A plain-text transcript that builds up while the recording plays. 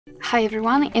Hi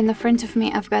everyone, in the front of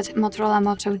me I've got Motorola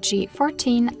Moto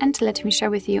G14 and let me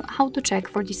share with you how to check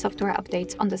for the software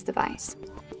updates on this device.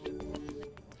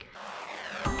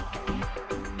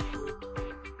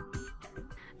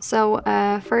 So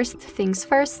first things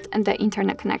first, and the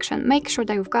internet connection. Make sure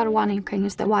that you've got one. You can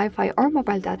use the Wi-Fi or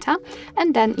mobile data,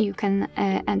 and then you can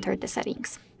enter the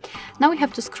settings. Now we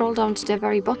have to scroll down to the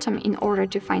very bottom in order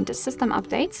to find the system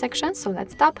update section. So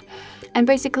let's tap, and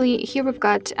basically here we've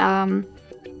got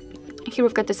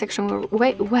the section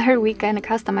where we can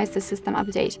customize the system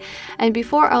update. And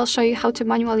before I'll show you how to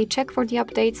manually check for the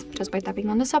updates just by tapping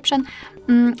on this option,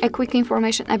 a quick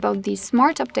information about the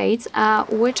smart updates,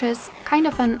 which is kind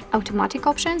of an automatic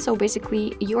option. So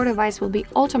basically your device will be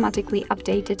automatically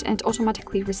updated and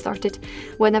automatically restarted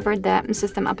whenever the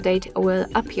system update will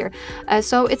appear.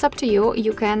 So it's up to you.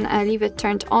 You can leave it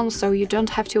turned on so you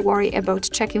don't have to worry about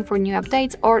checking for new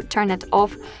updates, or turn it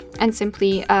off and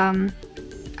simply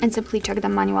check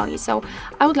them manually. So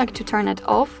I would like to turn it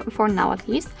off for now at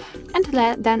least, and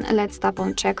then let's tap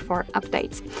on check for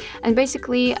updates. And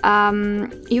basically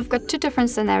you've got two different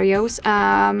scenarios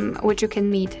which you can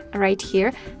meet right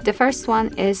here. The first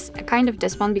one is kind of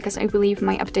this one, because I believe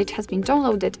my update has been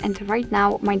downloaded and right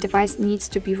now my device needs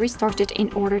to be restarted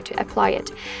in order to apply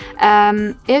it.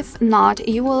 If not,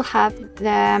 you will have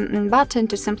the button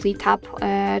to simply tap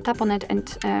on it,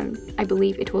 and I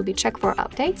believe it will be check for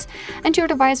updates, and your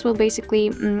device will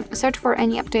basically search for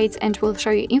any updates and will show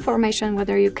you information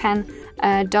whether you can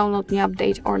download new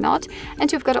update or not.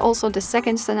 And you've got also the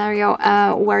second scenario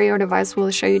where your device will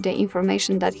show you the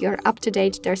information that you're up to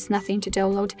date, there's nothing to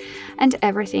download, and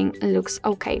everything looks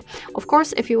okay. Of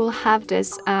course, if you will have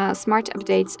this smart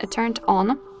updates turned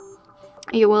on,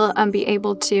 you will be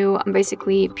able to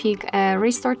basically pick a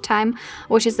restart time,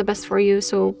 which is the best for you.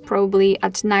 So probably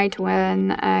at night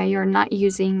when you're not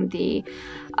using the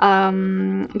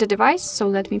device. So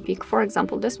let me pick, for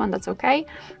example, this one. That's okay.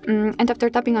 And after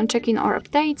tapping on checking or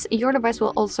updates, your device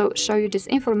will also show you this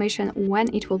information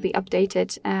when it will be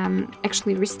updated,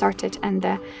 actually restarted, and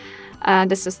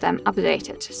the system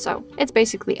updated. So it's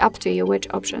basically up to you which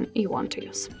option you want to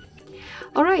use.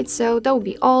 Alright, so that will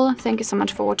be all. Thank you so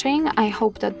much for watching. I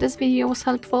hope that this video was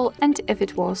helpful, and if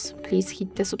it was, please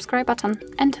hit the subscribe button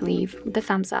and leave the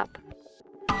thumbs up.